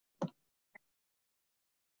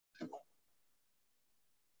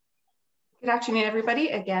Good afternoon, everybody.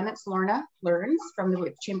 Again, it's Lorna Learns from the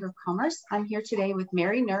Whitby Chamber of Commerce. I'm here today with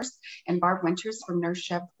Mary Nurse and Barb Winters from Nurse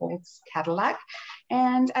Chef Holds Cadillac.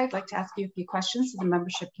 And I'd like to ask you a few questions so the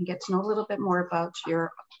membership can get to know a little bit more about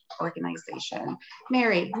your organization.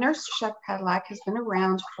 Mary, Nurse Chef Cadillac has been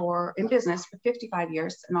around in business for 55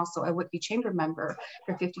 years and also a Whitby Chamber member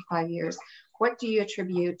for 55 years. What do you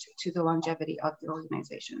attribute to the longevity of your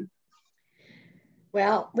organization?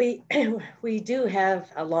 Well, we do have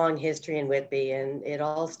a long history in Whitby, and it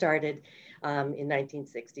all started in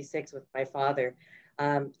 1966 with my father.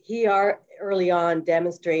 He early on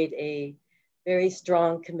demonstrated a very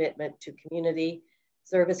strong commitment to community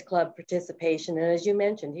service club participation. And as you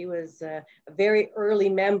mentioned, he was a very early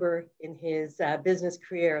member in his business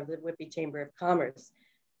career of the Whitby Chamber of Commerce.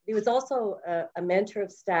 He was also a mentor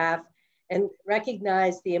of staff and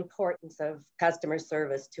recognized the importance of customer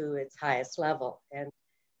service to its highest level.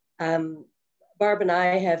 And Barb and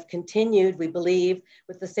I have continued, we believe,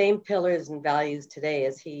 with the same pillars and values today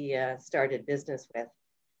as he started business with.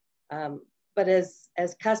 But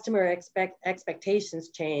as customer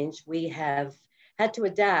expectations change, we have had to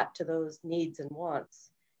adapt to those needs and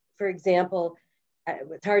wants. For example,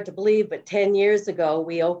 it's hard to believe, but 10 years ago,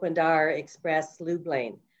 we opened our Express Lube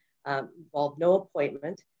Lane. Involved no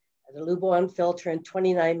appointment, the lube on filter in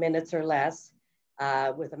 29 minutes or less,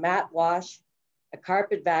 with a mat wash, a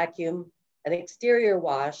carpet vacuum, an exterior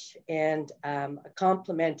wash, and a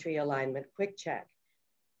complimentary alignment quick check.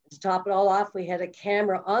 To top it all off, we had a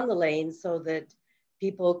camera on the lane so that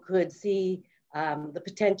people could see the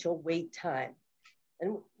potential wait time.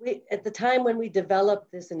 And at the time when we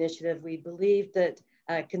developed this initiative, we believed that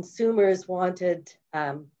consumers wanted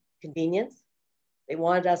convenience. They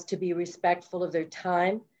wanted us to be respectful of their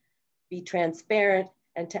time, be transparent,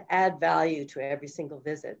 and to add value to every single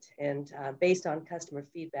visit. And based on customer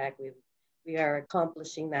feedback, we are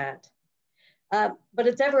accomplishing that. But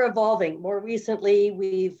it's ever evolving. More recently,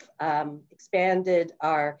 we've expanded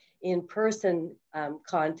our in-person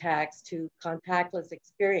contacts to contactless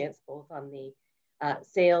experience, both on the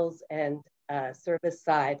sales and service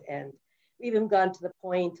side. And we've even gone to the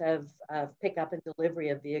point of pickup and delivery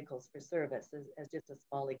of vehicles for service as just a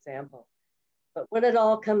small example. But when it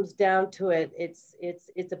all comes down to it, it's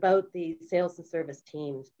about the sales and service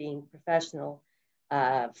teams being professional,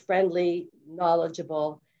 friendly,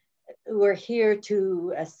 knowledgeable, who are here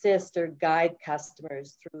to assist or guide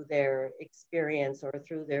customers through their experience or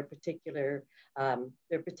through their particular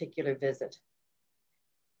visit.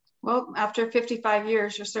 Well, after 55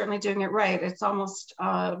 years, you're certainly doing it right. It's almost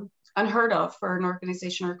unheard of for an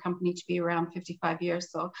organization or a company to be around 55 years.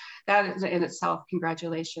 So that is in itself,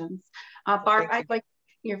 congratulations. Barb,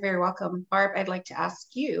 you're very welcome. Barb, I'd like to ask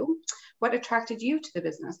you, what attracted you to the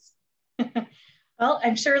business? Well,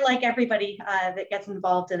 I'm sure like everybody that gets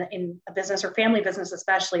involved in a business or family business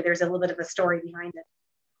especially, there's a little bit of a story behind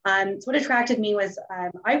it. So what attracted me was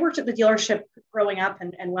I worked at the dealership growing up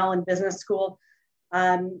and well in business school.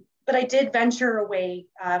 But I did venture away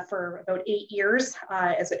for about 8 years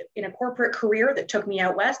in a corporate career that took me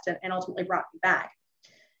out west and ultimately brought me back.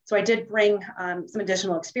 So I did bring some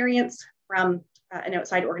additional experience from an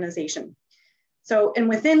outside organization. So, and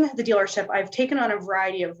within the dealership, I've taken on a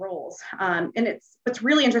variety of roles. And what's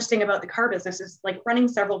really interesting about the car business is like running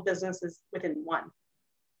several businesses within one.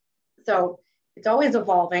 So it's always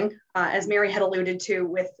evolving, as Mary had alluded to,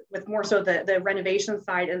 with more so the renovation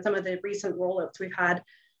side and some of the recent rollouts we've had.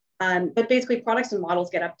 But basically products and models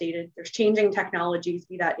get updated. There's changing technologies,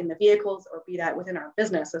 be that in the vehicles or be that within our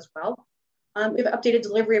business as well. We've updated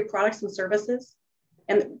delivery of products and services.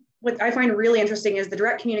 And what I find really interesting is the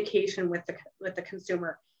direct communication with the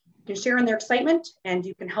consumer. You can share in their excitement and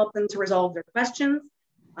you can help them to resolve their questions.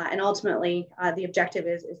 And ultimately, the objective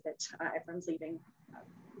is that everyone's leaving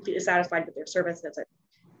completely satisfied with their service visit.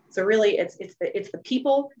 So really, it's the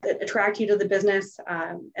people that attract you to the business,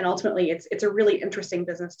 and ultimately, it's a really interesting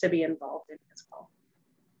business to be involved in as well.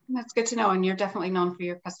 That's good to know, and you're definitely known for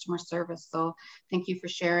your customer service. So thank you for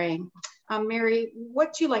sharing. Mary,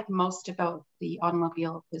 what do you like most about the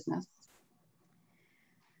automobile business?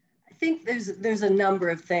 I think there's a number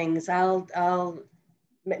of things. I'll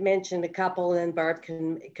mention a couple, and Barb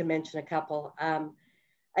can mention a couple.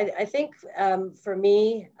 I think for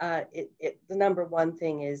me, the number one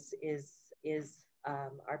thing is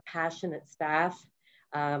our passionate staff,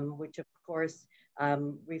 which of course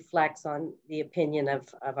reflects on the opinion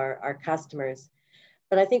of our customers.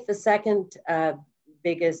 But I think the second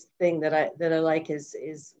biggest thing that I like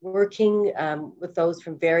is working with those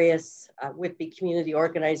from various Whitby community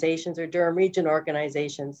organizations or Durham region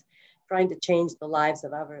organizations, trying to change the lives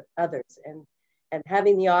of others. And and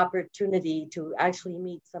having the opportunity to actually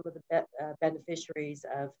meet some of the beneficiaries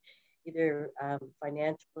of either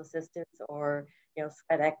financial assistance or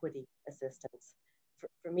sweat equity assistance.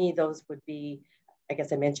 For me, those would be, I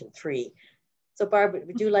guess I mentioned 3. So Barb,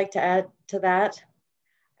 would you like to add to that?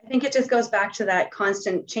 I think it just goes back to that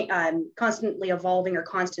constantly evolving or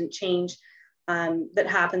constant change that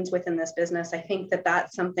happens within this business. I think that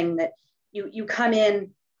that's something that you come in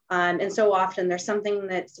and so often there's something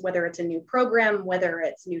that's, whether it's a new program, whether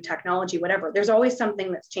it's new technology, whatever, there's always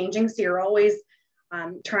something that's changing. So you're always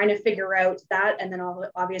trying to figure out that, and then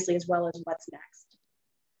obviously as well as what's next.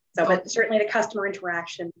 So, but certainly the customer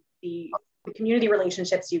interaction, the community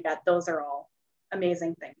relationships you get, those are all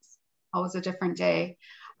amazing things. Always a different day.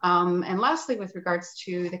 And lastly, with regards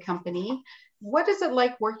to the company, what is it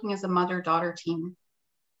like working as a mother-daughter team?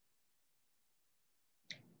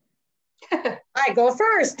 I go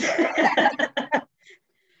first.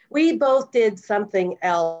 We both did something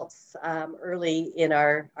else early in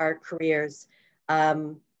our careers.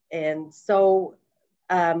 And so,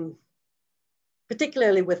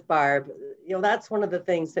 particularly with Barb, that's one of the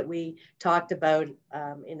things that we talked about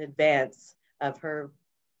in advance of her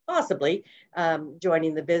possibly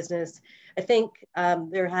joining the business. I think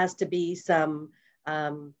there has to be some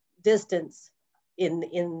distance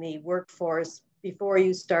in the workforce before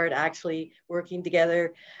you start actually working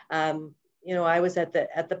together. I was at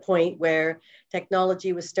the point where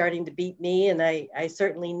technology was starting to beat me, and I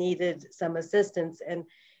certainly needed some assistance. And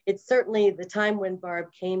it's certainly the time when Barb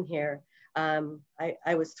came here,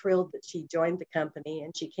 I was thrilled that she joined the company,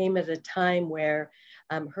 and she came at a time where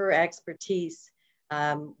her expertise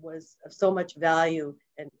was of so much value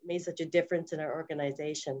and made such a difference in our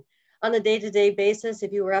organization. On a day-to-day basis,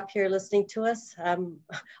 if you were up here listening to us on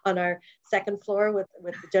our second floor with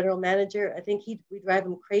the general manager, I think we drive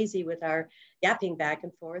him crazy with our yapping back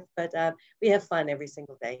and forth, but we have fun every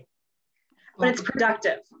single day. But it's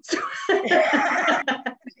productive.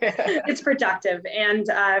 It's productive. And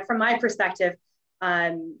from my perspective,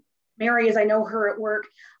 Mary, as I know her at work,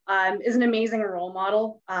 is an amazing role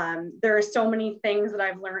model. There are so many things that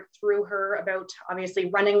I've learned through her about obviously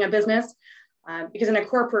running a business, because in a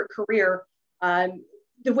corporate career,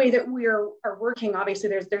 the way that we are working, obviously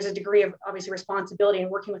there's a degree of obviously responsibility in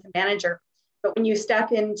working with a manager. But when you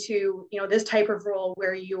step into this type of role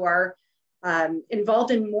where you are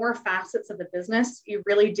involved in more facets of the business, you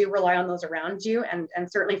really do rely on those around you. And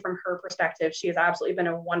certainly from her perspective, she has absolutely been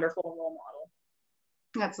a wonderful role model.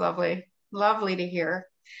 That's lovely. Lovely to hear.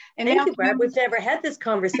 And thank you, Barb. We've never had this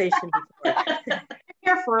conversation before.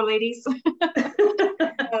 Here for ladies.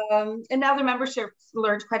 And now the membership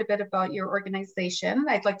learned quite a bit about your organization.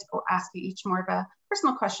 I'd like to go ask you each more of a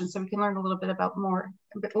personal question so we can learn a little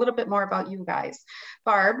bit more about you guys.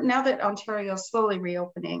 Barb, now that Ontario is slowly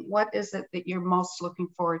reopening, what is it that you're most looking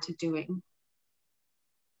forward to doing?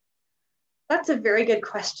 That's a very good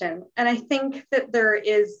question. And I think that there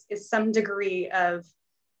is some degree of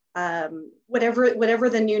whatever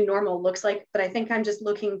the new normal looks like, but I think I'm just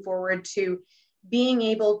looking forward to being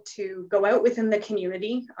able to go out within the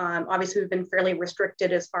community. Obviously, we've been fairly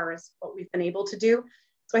restricted as far as what we've been able to do.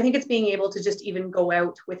 So I think it's being able to just even go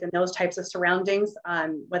out within those types of surroundings,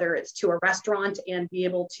 whether it's to a restaurant and be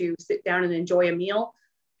able to sit down and enjoy a meal.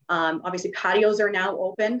 Obviously, patios are now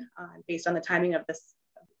open based on the timing of this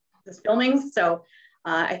filming. So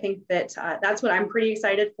I think that that's what I'm pretty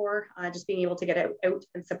excited for, just being able to get out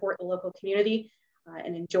and support the local community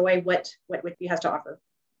and enjoy what Whitby has to offer.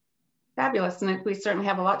 Fabulous. And we certainly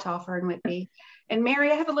have a lot to offer in Whitby. And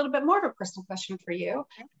Mary, I have a little bit more of a personal question for you.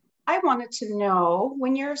 I wanted to know,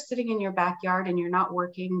 when you're sitting in your backyard and you're not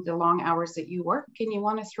working the long hours that you work and you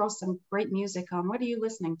want to throw some great music on, what are you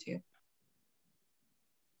listening to?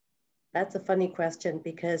 That's a funny question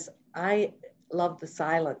because I love the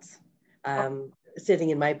silence. Sitting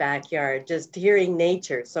in my backyard, just hearing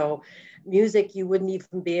nature. So music you wouldn't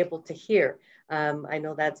even be able to hear. I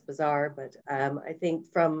know that's bizarre, but I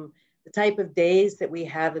think from the type of days that we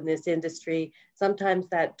have in this industry, sometimes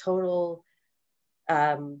that total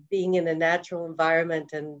being in a natural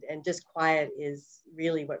environment and just quiet is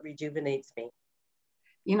really what rejuvenates me.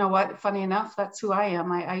 You know what, funny enough, that's who I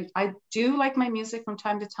am. I do like my music from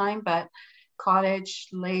time to time, but cottage,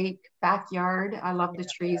 lake, backyard, I love the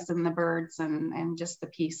trees and the birds and just the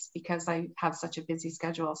peace because I have such a busy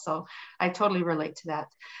schedule. So I totally relate to that.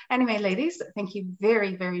 Anyway, ladies, thank you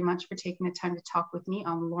very, very much for taking the time to talk with me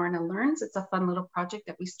on Lorna Learns. It's a fun little project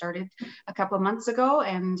that we started a couple of months ago,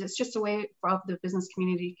 and it's just a way for the business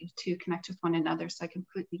community to connect with one another. So I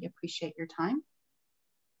completely appreciate your time.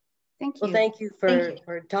 Thank you. Well, thank you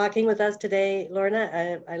for talking with us today,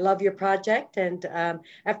 Lorna. I love your project, and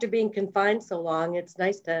after being confined so long, it's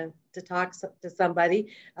nice to talk to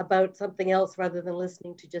somebody about something else rather than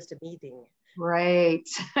listening to just a meeting. Right.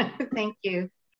 Thank you.